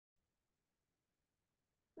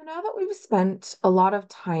So now that we've spent a lot of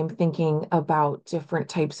time thinking about different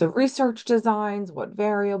types of research designs, what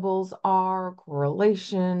variables are,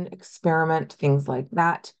 correlation, experiment, things like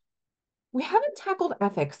that, we haven't tackled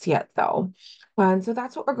ethics yet, though. And so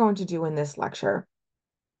that's what we're going to do in this lecture.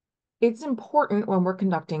 It's important when we're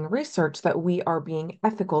conducting research that we are being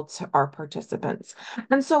ethical to our participants.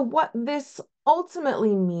 And so, what this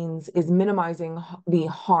ultimately means is minimizing the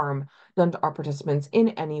harm done to our participants in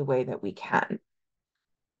any way that we can.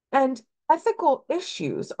 And ethical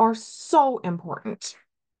issues are so important.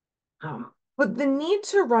 But the need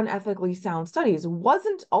to run ethically sound studies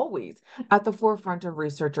wasn't always at the forefront of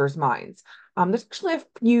researchers' minds. There's actually a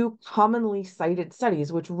few commonly cited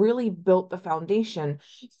studies which really built the foundation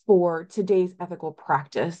for today's ethical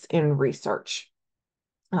practice in research.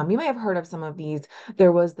 You may have heard of some of these.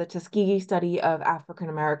 There was the Tuskegee study of African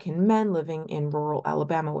American men living in rural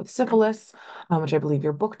Alabama with syphilis, which I believe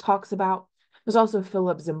your book talks about. There's also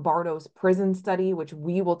Philip Zimbardo's prison study, which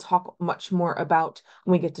we will talk much more about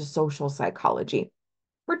when we get to social psychology.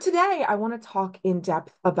 For today, I want to talk in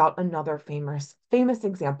depth about another famous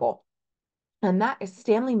example, and that is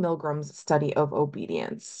Stanley Milgram's study of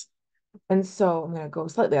obedience. And so I'm going to go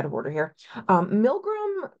slightly out of order here.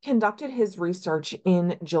 Milgram conducted his research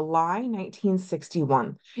in July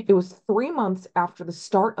 1961. It was 3 months after the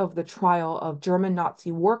start of the trial of German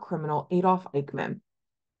Nazi war criminal Adolf Eichmann.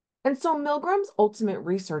 And so Milgram's ultimate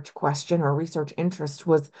research question or research interest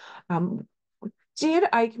was, um, did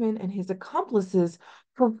Eichmann and his accomplices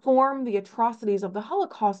perform the atrocities of the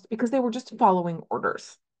Holocaust because they were just following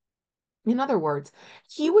orders? In other words,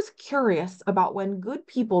 he was curious about when good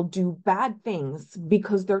people do bad things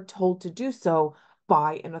because they're told to do so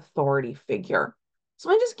by an authority figure. So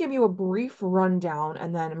let me just give you a brief rundown,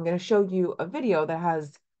 and then I'm going to show you a video that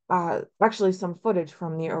has actually some footage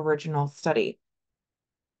from the original study.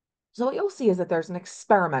 So what you'll see is that there's an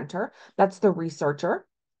experimenter, that's the researcher.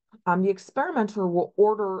 The experimenter will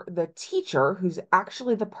order the teacher, who's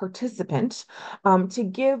actually the participant, to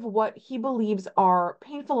give what he believes are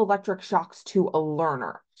painful electric shocks to a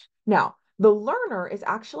learner. Now, the learner is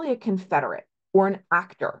actually a Confederate or an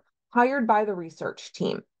actor hired by the research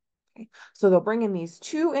team. Okay. So they'll bring in these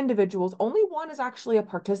two individuals. Only one is actually a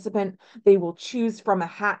participant. They will choose from a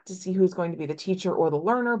hat to see who's going to be the teacher or the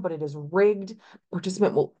learner, but it is rigged. The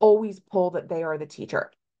participant will always pull that they are the teacher.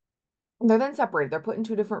 They're then separated. They're put in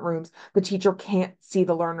two different rooms. The teacher can't see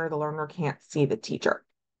the learner can't see the teacher.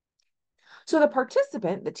 So the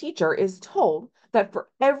participant, the teacher, is told that for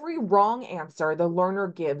every wrong answer the learner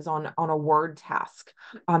gives on a word task,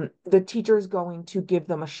 the teacher is going to give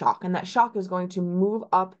them a shock, and that shock is going to move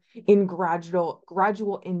up in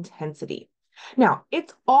gradual intensity. Now,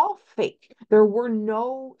 it's all fake. There were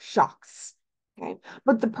no shocks. Okay.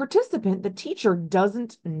 But the participant, the teacher,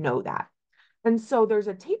 doesn't know that. And so there's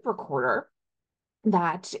a tape recorder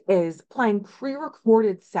that is playing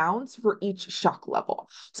pre-recorded sounds for each shock level.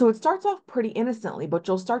 So it starts off pretty innocently, but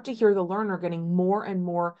you'll start to hear the learner getting more and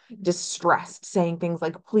more distressed, saying things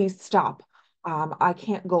like, please stop, I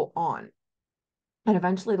can't go on. And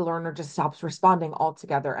eventually the learner just stops responding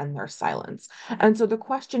altogether and there's silence. And so the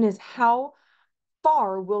question is, how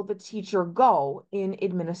far will the teacher go in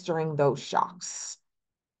administering those shocks?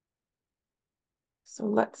 So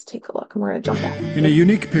let's take a look. And we're going to jump ahead. In a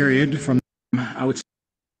unique period from, I would say,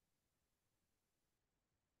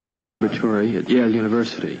 Laboratory at Yale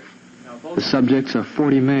University. The subjects are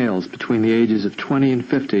 40 males between the ages of 20 and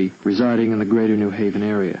 50 residing in the greater New Haven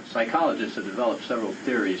area. Psychologists have developed several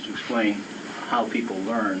theories to explain how people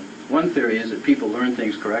learn. One theory is that people learn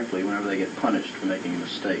things correctly whenever they get punished for making a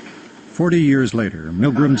mistake. 40 years later,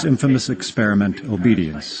 Milgram's infamous experiment,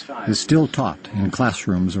 obedience, is still taught in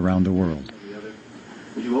classrooms around the world.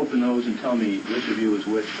 Would you open those and tell me which of you is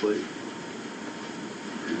which, please?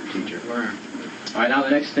 Teacher. Learn. All right, now the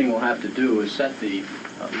next thing we'll have to do is set the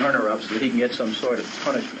learner up so that he can get some sort of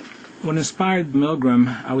punishment. What inspired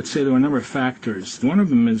Milgram, I would say there were a number of factors. One of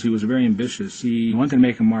them is he was very ambitious. He wanted to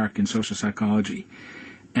make a mark in social psychology.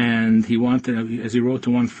 And he wanted, as he wrote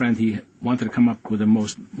to one friend, he wanted to come up with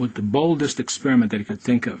the boldest experiment that he could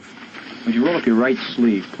think of. Would you roll up your right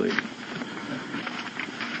sleeve, please?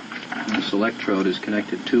 This electrode is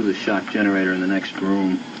connected to the shock generator in the next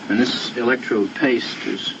room. And this electrode paste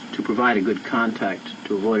is to provide a good contact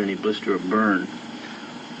to avoid any blister or burn.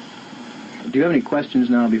 Do you have any questions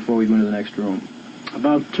now before we go into the next room?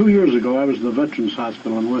 About 2 years ago, I was at the Veterans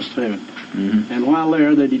Hospital in West Haven. Mm-hmm. And while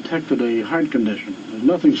there, they detected a heart condition. There's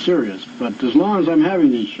nothing serious, but as long as I'm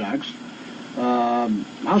having these shocks,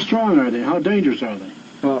 how strong are they? How dangerous are they?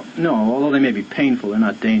 Well, no, although they may be painful, they're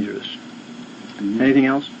not dangerous. Mm-hmm. Anything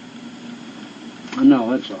else? No,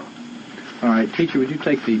 that's all. All right, teacher, would you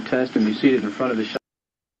take the test and be seated in front of the shock?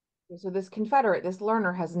 So this Confederate, this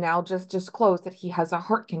learner, has now just disclosed that he has a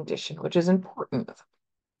heart condition, which is important.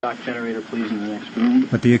 Shock generator, please, in the next room.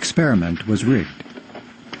 But the experiment was rigged.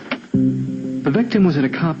 The victim was an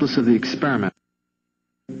accomplice of the experiment.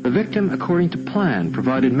 The victim, according to plan,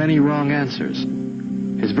 provided many wrong answers.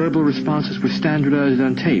 His verbal responses were standardized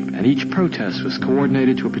on tape, and each protest was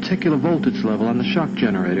coordinated to a particular voltage level on the shock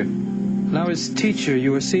generator. Now, as teacher,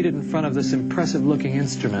 you were seated in front of this impressive-looking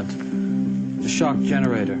instrument, the shock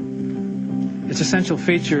generator. Its essential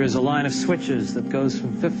feature is a line of switches that goes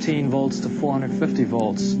from 15 volts to 450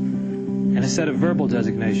 volts, and a set of verbal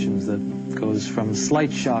designations that goes from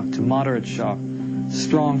slight shock to moderate shock,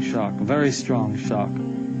 strong shock, very strong shock,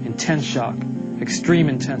 intense shock, extreme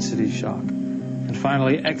intensity shock, and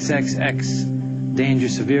finally XXX, danger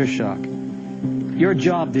severe shock. Your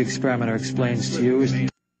job, the experimenter explains to you, is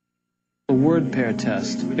a word pair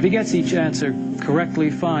test. If he gets each answer correctly,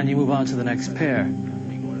 fine, you move on to the next pair.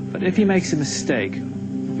 But if he makes a mistake,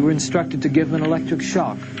 you are instructed to give him an electric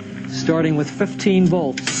shock, starting with 15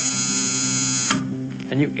 volts.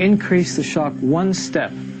 And you increase the shock one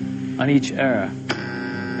step on each error.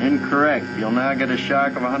 Incorrect. You'll now get a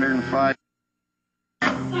shock of 105.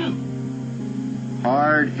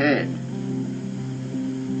 Hard hit.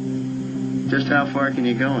 Just how far can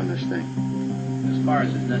you go in this thing? As far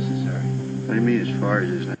as is necessary. What do you mean, as far as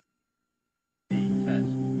is necessary?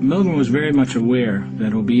 Milgram was very much aware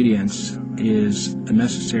that obedience is a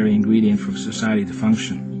necessary ingredient for society to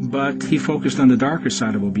function. But he focused on the darker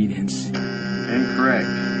side of obedience. Incorrect.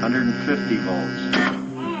 150 volts.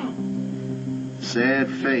 Sad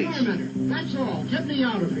face. Wait a minute. That's all. Get me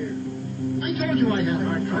out of here. I told you I had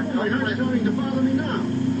heart trouble. My heart's starting to bother me now.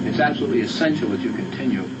 It's absolutely essential that you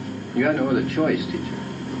continue. You got no other choice, teacher.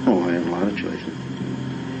 Oh, I have a lot of choices.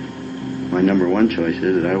 My number one choice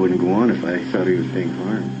is that I wouldn't go on if I thought he was being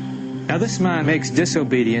harmed. Now, this man makes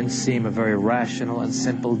disobedience seem a very rational and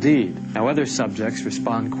simple deed. Now, other subjects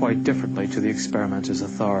respond quite differently to the experimenter's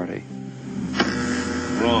authority.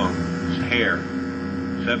 Wrong. It's hair.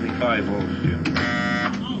 75 volts, Jim.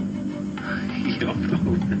 You don't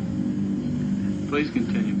know. Please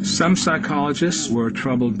continue. Some psychologists were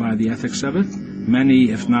troubled by the ethics of it. Many,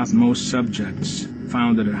 if not most, subjects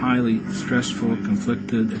found it a highly stressful,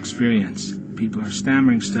 conflicted experience. People are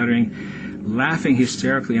stammering, stuttering, laughing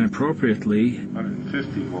hysterically and inappropriately.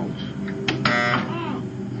 150 volts.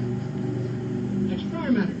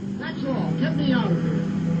 Experiment. That's all. Get me out of here.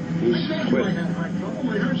 I told you I had heart trouble.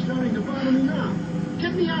 My heart's starting to bother me now.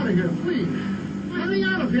 Get me out of here, please. Let me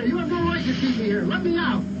out of here. You have no right to keep me here. Let me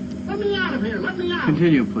out. Let me out of here. Let me out.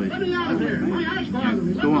 Continue, please. Let me out of here. My heart's bothering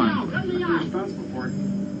me. Let Go me on. out. Let me out.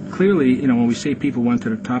 Clearly, when we say people went to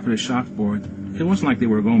the top of the shock board, it wasn't like they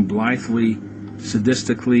were going blithely,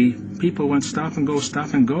 sadistically. People went stop and go,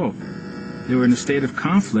 stop and go. They were in a state of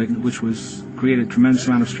conflict, which was created a tremendous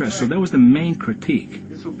amount of stress. So that was the main critique.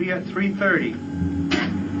 This will be at 3:30.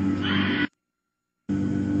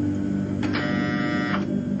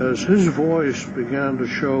 As his voice began to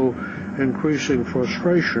show increasing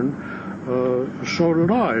frustration, so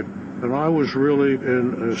did I. And I was really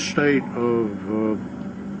in a state of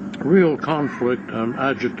real conflict and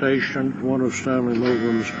agitation. One of Stanley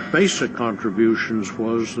Milgram's basic contributions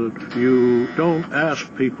was that you don't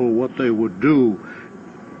ask people what they would do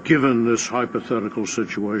given this hypothetical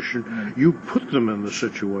situation. You put them in the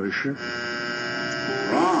situation.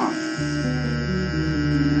 Wrong.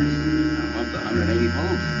 I'm up to 180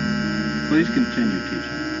 volts. Please continue,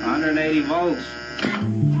 teacher. 180 volts. I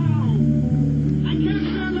can't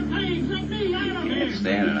stand the pain. Let me out of here.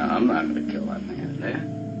 Standing up. I'm not going to kill that man there.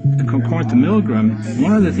 According to Milgram,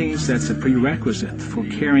 one of the things that's a prerequisite for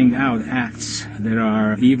carrying out acts that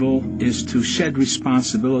are evil is to shed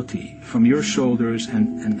responsibility from your shoulders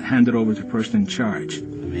and hand it over to the person in charge. I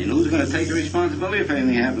mean, who's going to take the responsibility if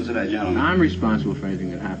anything happens to that gentleman? I'm responsible for anything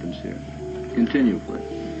that happens here. Continue, please.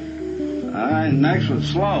 Next one,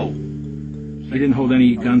 slow. He didn't hold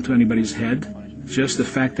any gun to anybody's head. Just the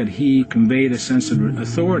fact that he conveyed a sense of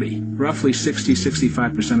authority. Roughly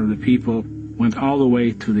 60-65% of the people went all the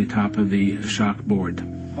way to the top of the shock board.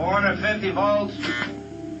 450 volts.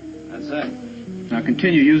 That's it. Now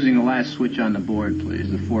continue using the last switch on the board, please.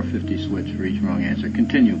 The 450 switch for each wrong answer.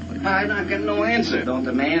 Continue, please. I'm not getting no answer. Don't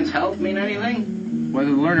the man's health mean anything?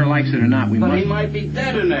 Whether the learner likes it or not, we But must... he might be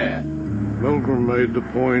dead in there. Milgram made the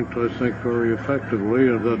point, I think, very effectively,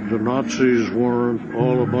 that the Nazis weren't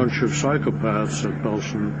all a bunch of psychopaths at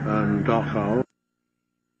Belsen and Dachau.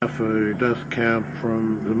 A death camp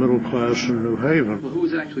from the middle class in New Haven. Well, who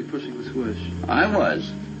was actually pushing the switch? I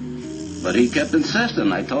was. But he kept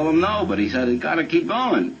insisting. I told him no, but he said, it's got to keep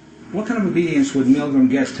going. What kind of obedience would Milgram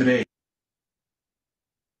get today?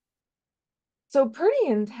 So pretty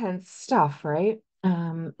intense stuff, right?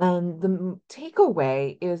 And the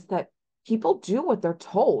takeaway is that people do what they're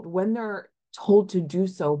told when they're told to do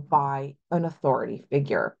so by an authority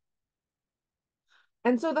figure.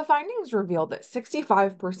 And so the findings revealed that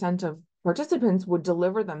 65% of participants would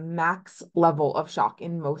deliver the max level of shock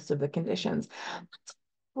in most of the conditions. That's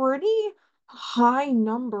a pretty high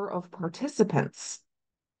number of participants.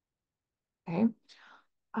 Okay.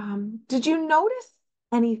 Did you notice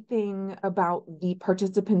anything about the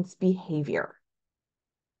participants' behavior?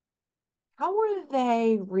 How were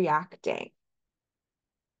they reacting?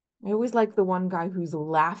 I always like the one guy who's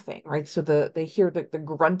laughing, right? So they hear the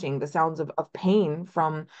grunting, the sounds of pain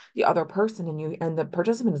from the other person, and the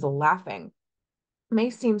participant is laughing. May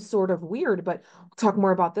seem sort of weird, but we'll talk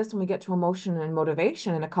more about this when we get to emotion and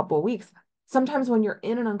motivation in a couple of weeks. Sometimes when you're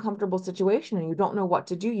in an uncomfortable situation and you don't know what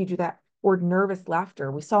to do, you do that word nervous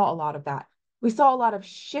laughter. We saw a lot of that. We saw a lot of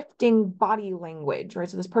shifting body language, right?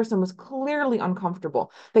 So this person was clearly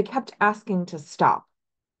uncomfortable. They kept asking to stop,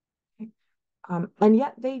 and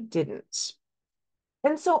yet they didn't.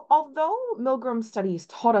 And so, although Milgram's studies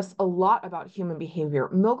taught us a lot about human behavior,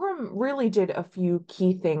 Milgram really did a few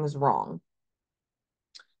key things wrong.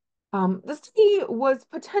 The study was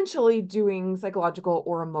potentially doing psychological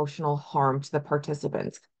or emotional harm to the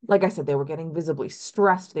participants. Like I said, they were getting visibly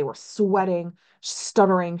stressed, they were sweating,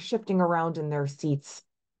 stuttering, shifting around in their seats.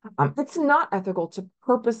 It's not ethical to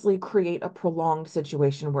purposely create a prolonged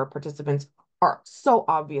situation where participants are so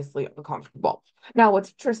obviously uncomfortable. Now,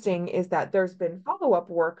 what's interesting is that there's been follow-up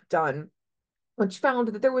work done which found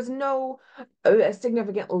that there was no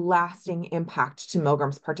significant lasting impact to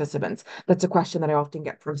Milgram's participants. That's a question that I often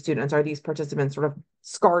get from students. Are these participants sort of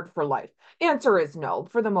scarred for life? Answer is no.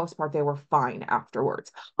 For the most part, they were fine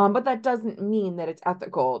afterwards. But that doesn't mean that it's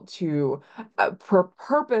ethical to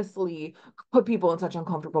purposely put people in such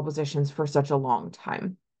uncomfortable positions for such a long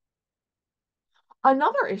time.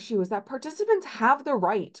 Another issue is that participants have the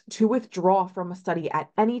right to withdraw from a study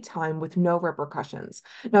at any time with no repercussions.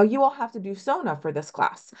 Now, you all have to do SONA for this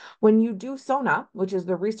class. When you do SONA, which is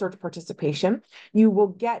the research participation, you will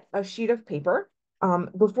get a sheet of paper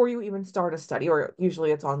before you even start a study, or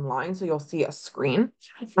usually it's online, so you'll see a screen,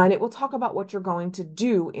 and it will talk about what you're going to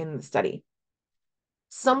do in the study.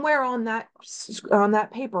 Somewhere on that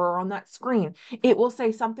paper or on that screen, it will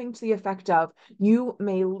say something to the effect of, you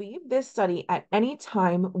may leave this study at any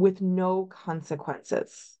time with no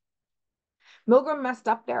consequences. Milgram messed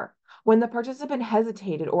up there. When the participant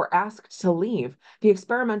hesitated or asked to leave, the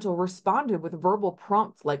experimental responded with verbal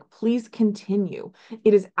prompts like, please continue.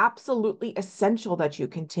 It is absolutely essential that you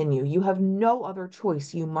continue. You have no other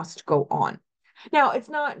choice. You must go on. Now, it's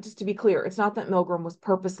not, just to be clear, it's not that Milgram was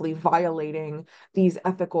purposely violating these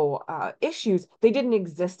ethical issues. They didn't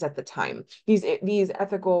exist at the time. These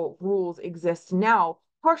ethical rules exist now,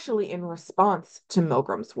 partially in response to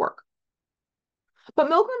Milgram's work. But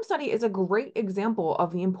Milgram's study is a great example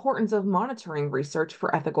of the importance of monitoring research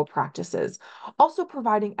for ethical practices, also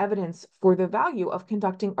providing evidence for the value of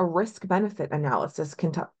conducting a risk-benefit analysis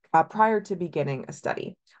prior to beginning a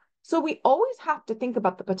study. So we always have to think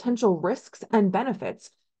about the potential risks and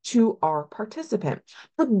benefits to our participant.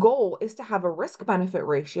 The goal is to have a risk-benefit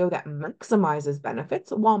ratio that maximizes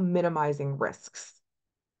benefits while minimizing risks.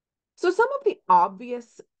 So some of the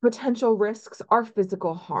obvious potential risks are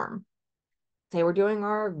physical harm. Say we're doing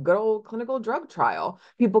our good old clinical drug trial,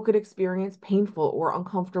 people could experience painful or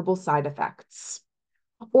uncomfortable side effects.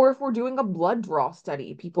 Or if we're doing a blood draw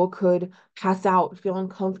study, people could pass out, feel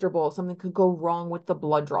uncomfortable, something could go wrong with the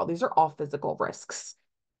blood draw. These are all physical risks.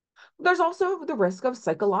 There's also the risk of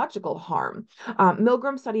psychological harm.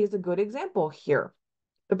 Milgram's study is a good example here.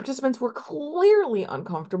 The participants were clearly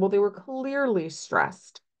uncomfortable, they were clearly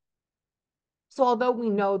stressed. So although we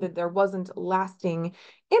know that there wasn't lasting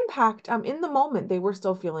impact, in the moment, they were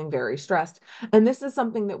still feeling very stressed. And this is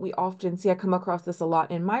something that we often see. I come across this a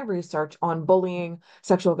lot in my research on bullying,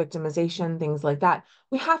 sexual victimization, things like that.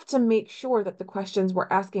 We have to make sure that the questions we're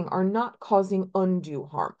asking are not causing undue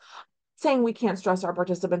harm. Saying we can't stress our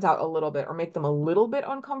participants out a little bit or make them a little bit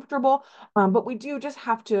uncomfortable, but we do just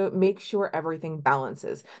have to make sure everything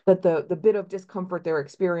balances, that the bit of discomfort they're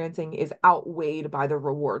experiencing is outweighed by the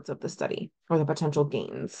rewards of the study or the potential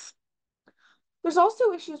gains. There's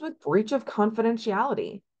also issues with breach of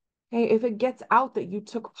confidentiality. Okay, if it gets out that you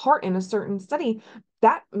took part in a certain study,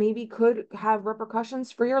 that maybe could have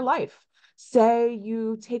repercussions for your life. Say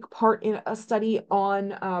you take part in a study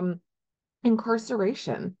on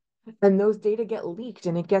incarceration. and those data get leaked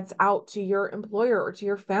and it gets out to your employer or to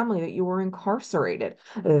your family that you were incarcerated,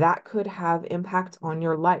 that could have impact on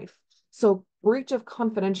your life. So breach of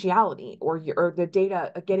confidentiality or the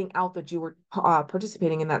data getting out that you were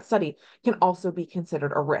participating in that study can also be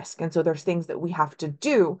considered a risk. And so there's things that we have to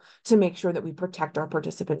do to make sure that we protect our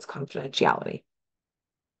participants' confidentiality.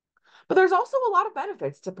 But there's also a lot of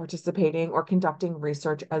benefits to participating or conducting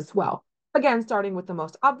research as well. Again, starting with the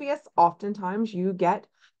most obvious, oftentimes you get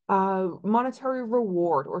a monetary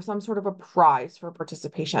reward or some sort of a prize for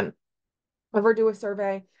participation. Ever do a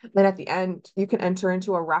survey, then at the end, you can enter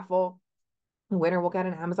into a raffle. The winner will get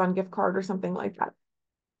an Amazon gift card or something like that.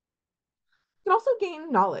 You can also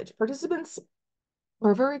gain knowledge. Participants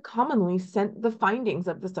are very commonly sent the findings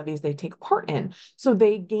of the studies they take part in. So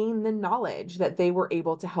they gain the knowledge that they were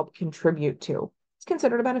able to help contribute to. It's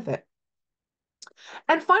considered a benefit.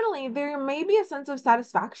 And finally, there may be a sense of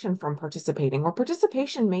satisfaction from participating, or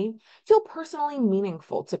participation may feel personally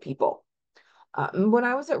meaningful to people. When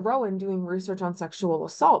I was at Rowan doing research on sexual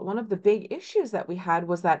assault, one of the big issues that we had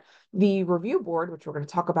was that the review board, which we're going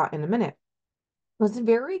to talk about in a minute, was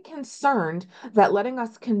very concerned that letting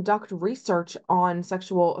us conduct research on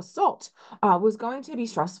sexual assault was going to be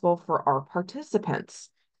stressful for our participants.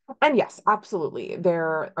 And yes, absolutely.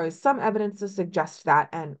 There is some evidence to suggest that.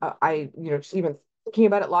 And just even thinking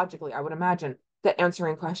about it logically, I would imagine that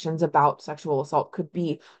answering questions about sexual assault could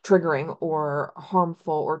be triggering or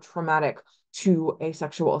harmful or traumatic to a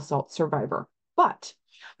sexual assault survivor. But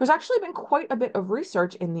there's actually been quite a bit of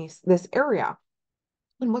research in this area.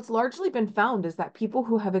 And what's largely been found is that people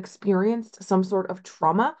who have experienced some sort of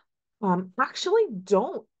trauma actually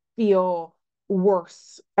don't feel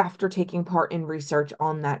worse after taking part in research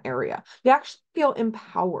on that area. They actually feel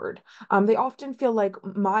empowered. They often feel like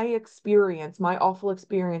my experience, my awful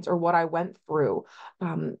experience, or what I went through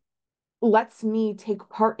lets me take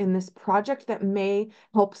part in this project that may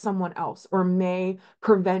help someone else or may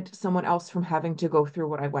prevent someone else from having to go through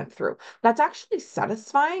what I went through. That's actually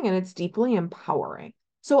satisfying and it's deeply empowering.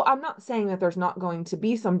 So I'm not saying that there's not going to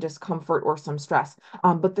be some discomfort or some stress,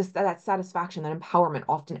 but that satisfaction, that empowerment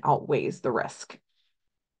often outweighs the risk.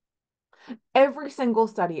 Every single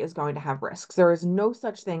study is going to have risks. There is no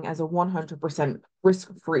such thing as a 100%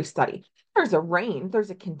 risk-free study. There's a range,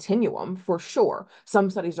 there's a continuum for sure.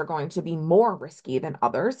 Some studies are going to be more risky than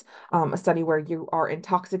others. A study where you are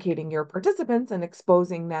intoxicating your participants and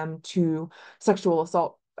exposing them to sexual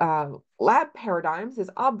assault lab paradigms is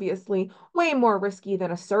obviously way more risky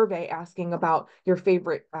than a survey asking about your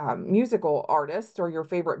favorite musical artist or your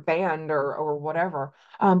favorite band or whatever.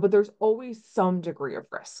 But there's always some degree of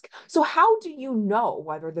risk. So how do you know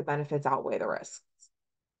whether the benefits outweigh the risks?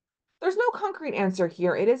 There's no concrete answer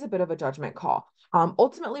here. It is a bit of a judgment call.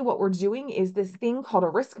 Ultimately, what we're doing is this thing called a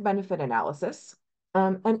risk benefit analysis.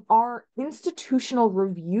 And our institutional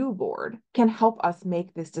review board can help us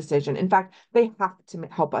make this decision. In fact, they have to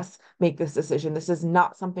help us make this decision. This is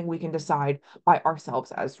not something we can decide by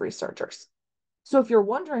ourselves as researchers. So if you're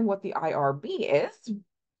wondering what the IRB is,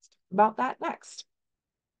 about that next.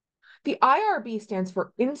 The IRB stands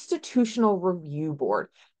for Institutional Review Board.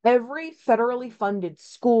 Every federally funded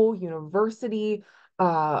school, university,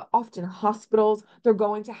 often hospitals, they're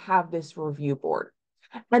going to have this review board.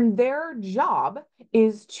 And their job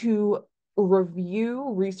is to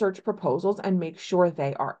review research proposals and make sure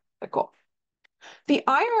they are ethical. The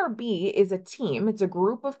IRB is a team, it's a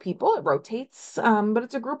group of people, it rotates, but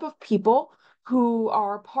it's a group of people who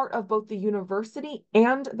are part of both the university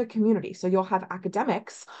and the community. So you'll have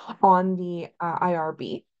academics on the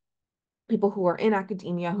IRB, people who are in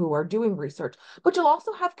academia who are doing research, but you'll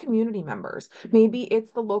also have community members. Maybe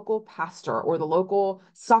it's the local pastor or the local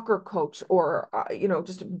soccer coach or,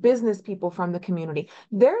 just business people from the community.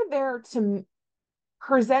 They're there to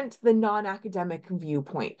present the non-academic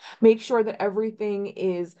viewpoint, make sure that everything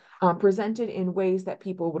is presented in ways that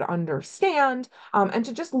people would understand, and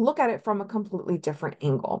to just look at it from a completely different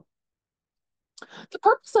angle. The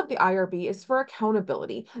purpose of the IRB is for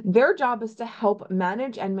accountability. Their job is to help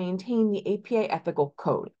manage and maintain the APA ethical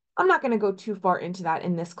code. I'm not going to go too far into that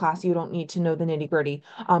in this class. You don't need to know the nitty-gritty.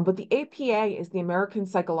 But the APA is the American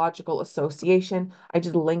Psychological Association. I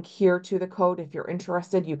did a link here to the code. If you're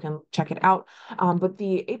interested, you can check it out. But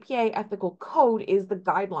the APA ethical code is the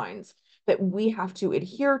guidelines that we have to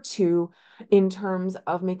adhere to in terms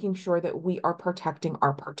of making sure that we are protecting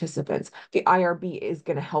our participants. The IRB is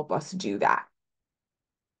going to help us do that.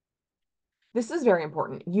 This is very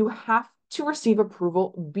important. You have to receive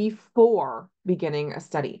approval before beginning a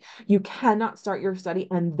study. You cannot start your study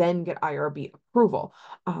and then get IRB approval.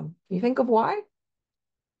 You think of why?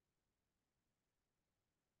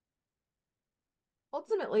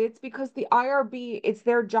 Ultimately, it's because the IRB, it's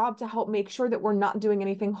their job to help make sure that we're not doing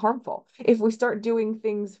anything harmful. If we start doing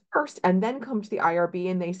things first and then come to the IRB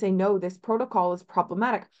and they say, no, this protocol is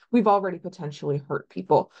problematic, we've already potentially hurt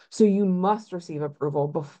people. So you must receive approval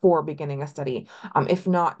before beginning a study. If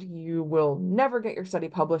not, you will never get your study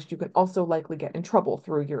published. You can also likely get in trouble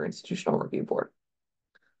through your institutional review board.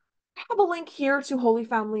 I have a link here to Holy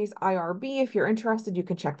Family's IRB. If you're interested, you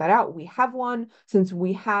can check that out. We have one since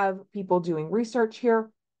we have people doing research here.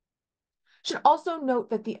 Should also note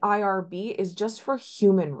that the IRB is just for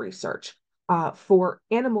human research. For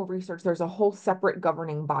animal research, there's a whole separate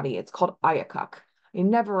governing body. It's called IACUC. I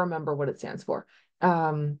never remember what it stands for.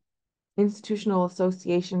 Institutional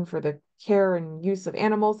Association for the Care and Use of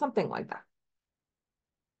Animals, something like that.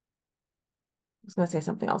 I was going to say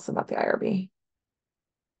something else about the IRB.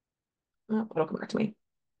 Oh, it'll come back to me.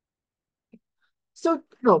 So,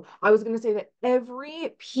 no, I was going to say that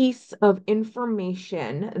every piece of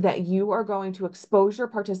information that you are going to expose your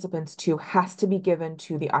participants to has to be given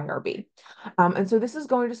to the IRB. And so this is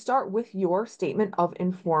going to start with your statement of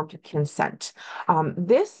informed consent.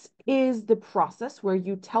 This is the process where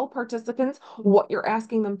you tell participants what you're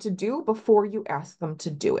asking them to do before you ask them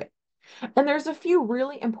to do it. And there's a few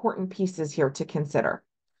really important pieces here to consider.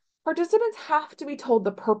 Participants have to be told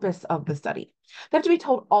the purpose of the study. They have to be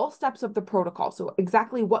told all steps of the protocol, so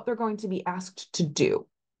exactly what they're going to be asked to do.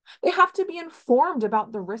 They have to be informed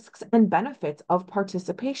about the risks and benefits of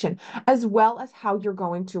participation, as well as how you're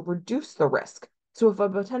going to reduce the risk. So if a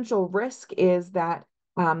potential risk is that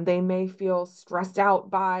they may feel stressed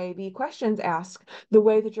out by the questions asked, the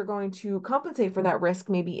way that you're going to compensate for that risk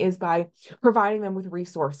maybe is by providing them with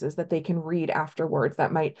resources that they can read afterwards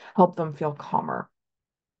that might help them feel calmer.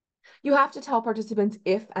 You have to tell participants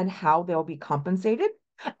if and how they'll be compensated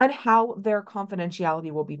and how their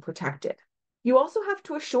confidentiality will be protected. You also have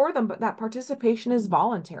to assure them that participation is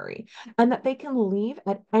voluntary and that they can leave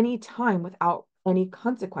at any time without any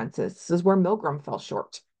consequences. This is where Milgram fell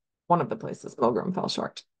short. One of the places Milgram fell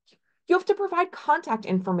short. You have to provide contact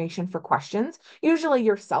information for questions, usually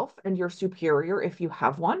yourself and your superior if you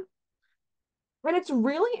have one. And it's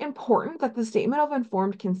really important that the statement of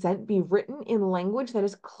informed consent be written in language that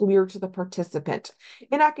is clear to the participant.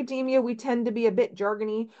 In academia, we tend to be a bit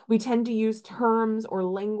jargony. We tend to use terms or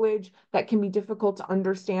language that can be difficult to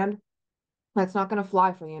understand. That's not going to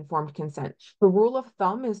fly for the informed consent. The rule of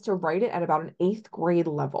thumb is to write it at about an 8th grade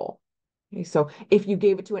level. Okay, so if you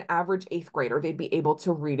gave it to an average 8th grader, they'd be able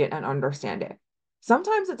to read it and understand it.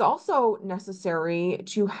 Sometimes it's also necessary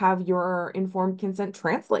to have your informed consent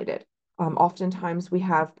translated. Oftentimes we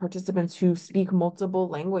have participants who speak multiple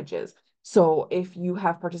languages. So if you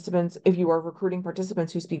have participants, if you are recruiting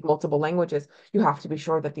participants who speak multiple languages, you have to be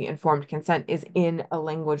sure that the informed consent is in a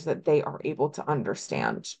language that they are able to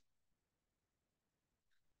understand.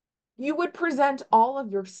 You would present all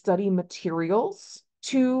of your study materials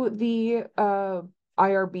to the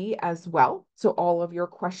IRB as well. So all of your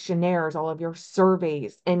questionnaires, all of your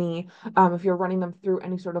surveys, if you're running them through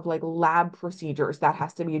any sort of like lab procedures, that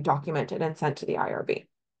has to be documented and sent to the IRB.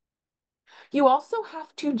 You also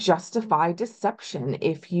have to justify deception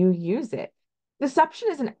if you use it. Deception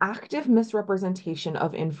is an active misrepresentation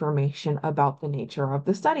of information about the nature of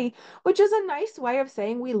the study, which is a nice way of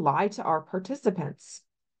saying we lie to our participants.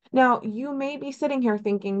 Now, you may be sitting here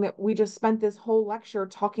thinking that we just spent this whole lecture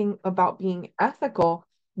talking about being ethical.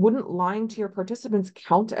 Wouldn't lying to your participants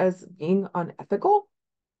count as being unethical?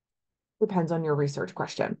 Depends on your research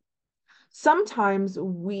question. Sometimes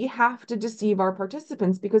we have to deceive our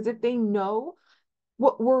participants because if they know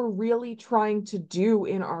what we're really trying to do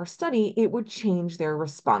in our study, it would change their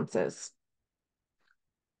responses.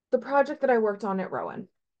 The project that I worked on at Rowan,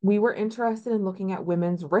 we were interested in looking at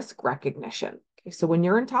women's risk recognition. Okay, so when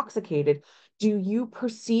you're intoxicated, do you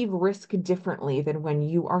perceive risk differently than when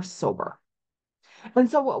you are sober? And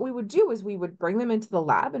so what we would do is we would bring them into the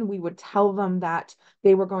lab and we would tell them that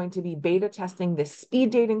they were going to be beta testing this speed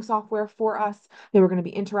dating software for us. They were going to be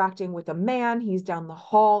interacting with a man. He's down the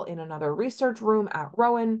hall in another research room at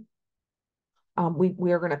Rowan.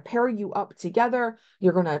 We are going to pair you up together.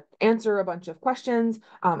 You're going to answer a bunch of questions,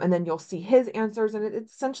 and then you'll see his answers, and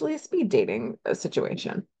it's essentially a speed dating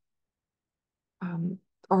situation.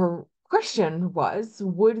 Our question was,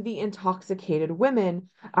 would the intoxicated women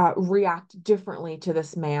react differently to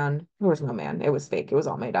this man? There was no man. It was fake. It was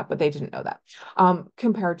all made up, but they didn't know that,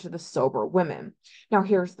 compared to the sober women. Now,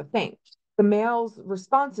 here's the thing. The males'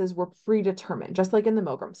 responses were predetermined, just like in the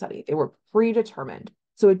Milgram study. They were predetermined.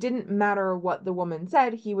 So it didn't matter what the woman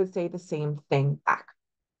said, he would say the same thing back.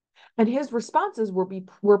 And his responses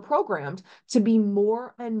were programmed to be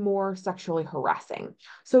more and more sexually harassing.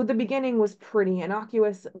 So the beginning was pretty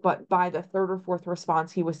innocuous, but by the third or fourth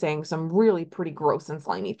response, he was saying some really pretty gross and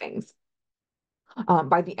slimy things.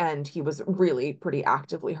 By the end, he was really pretty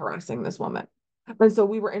actively harassing this woman. And so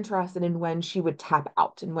we were interested in when she would tap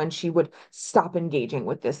out and when she would stop engaging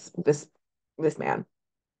with this man.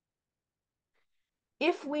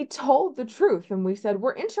 If we told the truth and we said,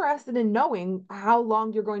 we're interested in knowing how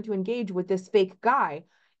long you're going to engage with this fake guy,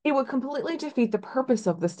 it would completely defeat the purpose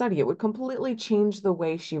of the study. It would completely change the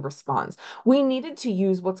way she responds. We needed to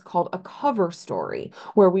use what's called a cover story,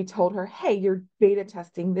 where we told her, hey, you're beta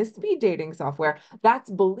testing this speed dating software. That's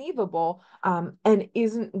believable, and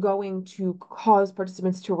isn't going to cause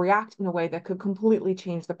participants to react in a way that could completely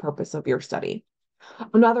change the purpose of your study.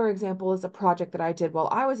 Another example is a project that I did while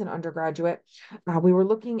I was an undergraduate. We were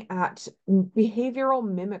looking at behavioral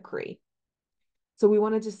mimicry. So we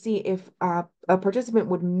wanted to see if a participant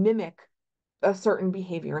would mimic a certain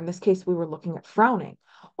behavior. In this case, we were looking at frowning.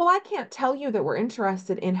 Well, I can't tell you that we're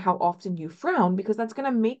interested in how often you frown because that's going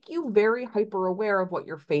to make you very hyper aware of what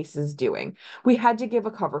your face is doing. We had to give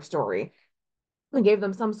a cover story. We gave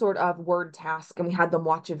them some sort of word task and we had them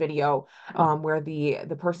watch a video where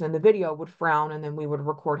the person in the video would frown and then we would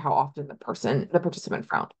record how often the participant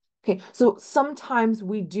frowned. Okay, so sometimes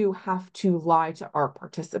we do have to lie to our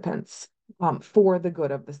participants for the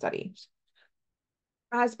good of the study.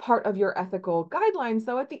 As part of your ethical guidelines,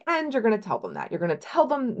 though, at the end, you're going to tell them that. You're going to tell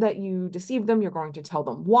them that you deceived them. You're going to tell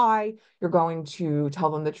them why. You're going to tell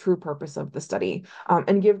them the true purpose of the study,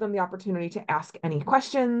 and give them the opportunity to ask any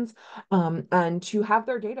questions, and to have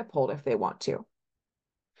their data pulled if they want to.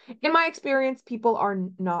 In my experience, people are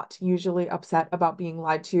not usually upset about being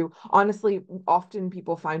lied to. Honestly, often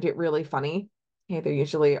people find it really funny. Okay, they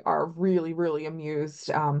usually are really, really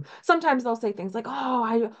amused. Sometimes they'll say things like,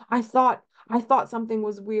 "Oh, I thought something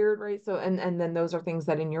was weird," right? So, and then those are things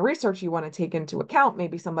that in your research you want to take into account.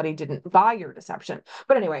 Maybe somebody didn't buy your deception.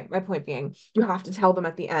 But anyway, my point being, you have to tell them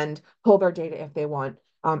at the end, pull their data if they want,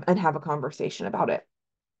 and have a conversation about it.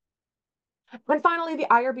 And finally, the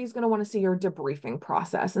IRB is going to want to see your debriefing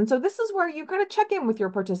process. And so this is where you kind of check in with your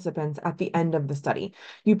participants at the end of the study.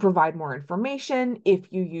 You provide more information.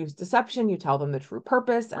 If you use deception, you tell them the true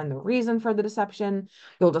purpose and the reason for the deception.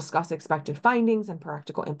 You'll discuss expected findings and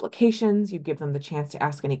practical implications. You give them the chance to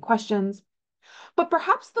ask any questions. But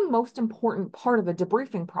perhaps the most important part of the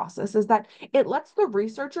debriefing process is that it lets the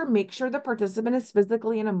researcher make sure the participant is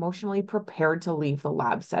physically and emotionally prepared to leave the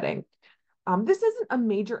lab setting. This isn't a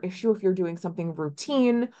major issue if you're doing something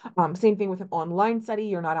routine. Same thing with an online study,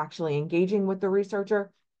 you're not actually engaging with the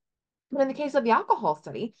researcher. But in the case of the alcohol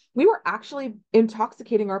study, we were actually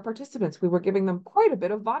intoxicating our participants. We were giving them quite a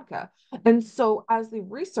bit of vodka. And so, as the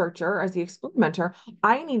researcher, as the experimenter,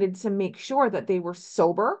 I needed to make sure that they were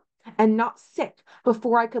sober and not sick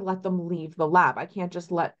before I could let them leave the lab. I can't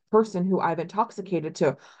just let person who I've intoxicated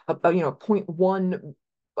to a 0.1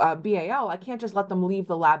 BAL, I can't just let them leave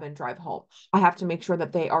the lab and drive home. I have to make sure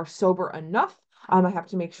that they are sober enough. I have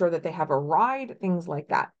to make sure that they have a ride, things like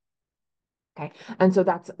that. Okay. And so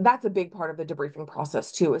that's a big part of the debriefing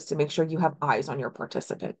process too, is to make sure you have eyes on your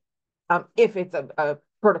participant, if it's a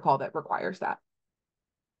protocol that requires that.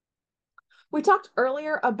 We talked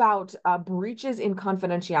earlier about breaches in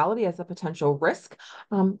confidentiality as a potential risk,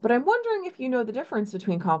 but I'm wondering if you know the difference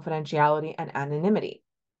between confidentiality and anonymity.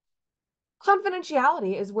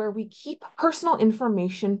 Confidentiality is where we keep personal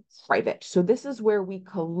information private. So this is where we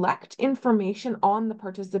collect information on the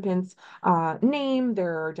participant's name,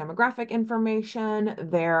 their demographic information,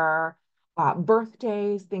 their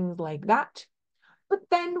birthdays, things like that. But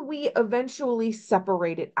then we eventually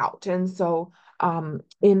separate it out. And so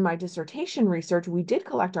in my dissertation research, we did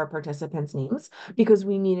collect our participants' names because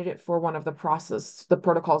we needed it for one of the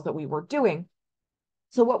protocols that we were doing.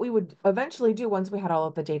 So what we would eventually do once we had all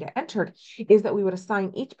of the data entered is that we would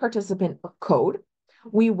assign each participant a code.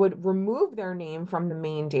 We would remove their name from the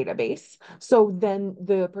main database. So then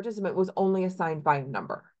the participant was only assigned by a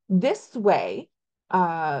number. This way,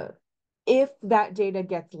 if that data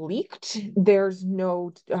gets leaked, there's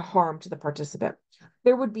no harm to the participant.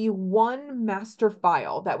 There would be one master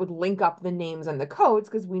file that would link up the names and the codes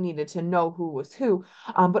because we needed to know who was who.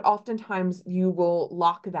 But oftentimes you will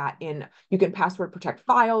lock that in. You can password protect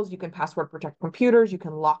files, you can password protect computers, you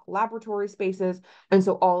can lock laboratory spaces. And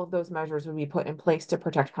so all of those measures would be put in place to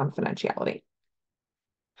protect confidentiality.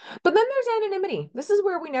 But then there's anonymity. This is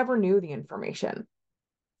where we never knew the information.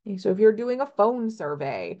 So if you're doing a phone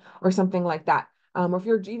survey or something like that, or if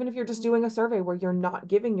you're just doing a survey where you're not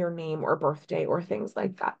giving your name or birthday or things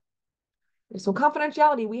like that. So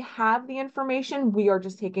confidentiality, we have the information, we are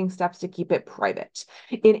just taking steps to keep it private.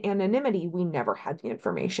 In anonymity, we never had the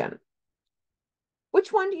information.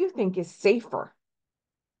 Which one do you think is safer?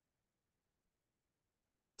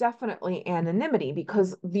 Definitely anonymity,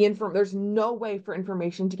 because there's no way for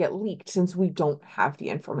information to get leaked since we don't have the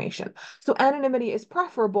information. So anonymity is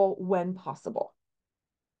preferable when possible.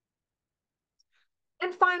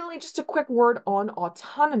 And finally, just a quick word on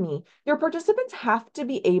autonomy. Your participants have to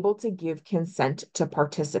be able to give consent to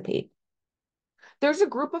participate. There's a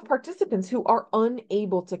group of participants who are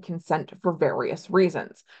unable to consent for various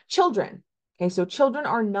reasons. Children. Okay, so children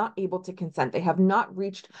are not able to consent. They have not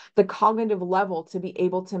reached the cognitive level to be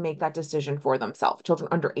able to make that decision for themselves. Children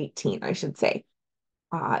under 18, I should say.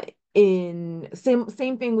 In same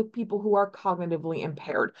thing with people who are cognitively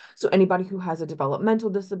impaired. So anybody who has a developmental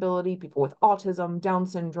disability, people with autism, Down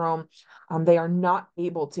syndrome, they are not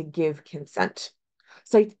able to give consent.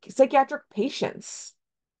 Psychiatric patients,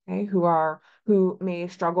 okay, who may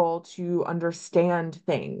struggle to understand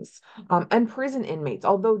things, and prison inmates,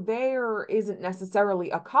 although there isn't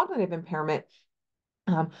necessarily a cognitive impairment.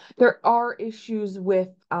 There are issues with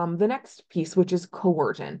the next piece, which is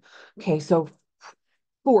coercion. Okay, so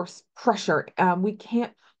force, pressure. We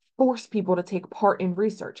can't force people to take part in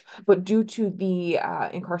research, but due to the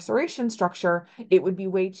incarceration structure, it would be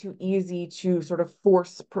way too easy to sort of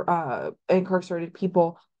force incarcerated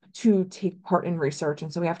people to take part in research.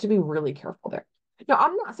 And so we have to be really careful there. Now,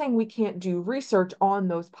 I'm not saying we can't do research on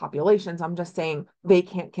those populations. I'm just saying they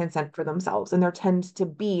can't consent for themselves. And there tends to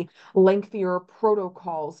be lengthier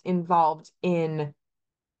protocols involved in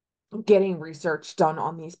getting research done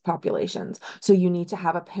on these populations. So you need to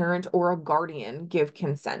have a parent or a guardian give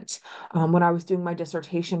consent. When I was doing my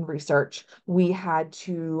dissertation research, we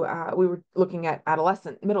were looking at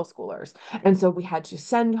adolescent middle schoolers. And so we had to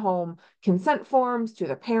send home consent forms to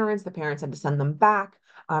the parents. The parents had to send them back.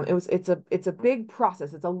 It's a big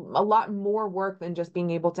process. It's a lot more work than just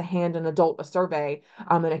being able to hand an adult a survey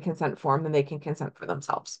and a consent form, than they can consent for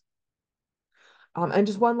themselves. And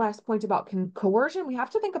just one last point about coercion, we have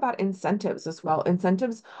to think about incentives as well.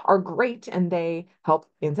 Incentives are great and they help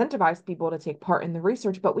incentivize people to take part in the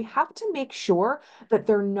research, but we have to make sure that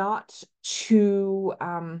they're not too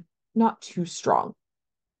strong.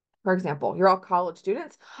 For example, you're all college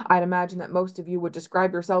students. I'd imagine that most of you would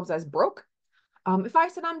describe yourselves as broke. If I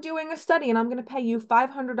said I'm doing a study and I'm going to pay you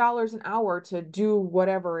 $500 an hour to do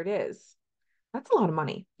whatever it is, that's a lot of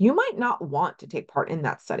money. You might not want to take part in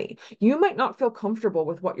that study. You might not feel comfortable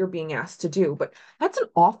with what you're being asked to do, but that's an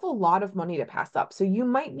awful lot of money to pass up. So you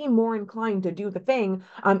might be more inclined to do the thing,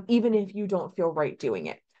 even if you don't feel right doing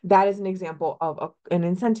it. That is an example of an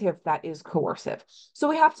incentive that is coercive. So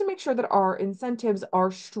we have to make sure that our incentives are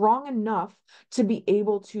strong enough to be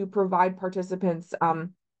able to provide participants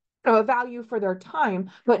a value for their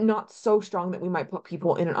time, but not so strong that we might put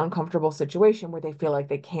people in an uncomfortable situation where they feel like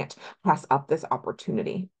they can't pass up this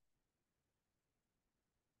opportunity.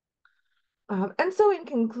 And so in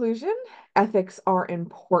conclusion, ethics are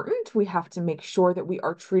important. We have to make sure that we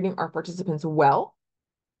are treating our participants well.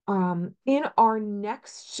 In our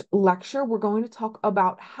next lecture, we're going to talk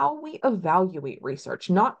about how we evaluate research.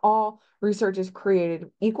 Not all research is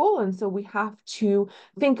created equal, and so we have to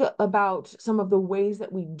think about some of the ways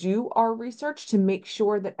that we do our research to make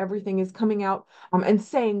sure that everything is coming out and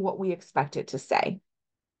saying what we expect it to say.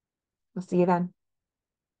 We'll see you then.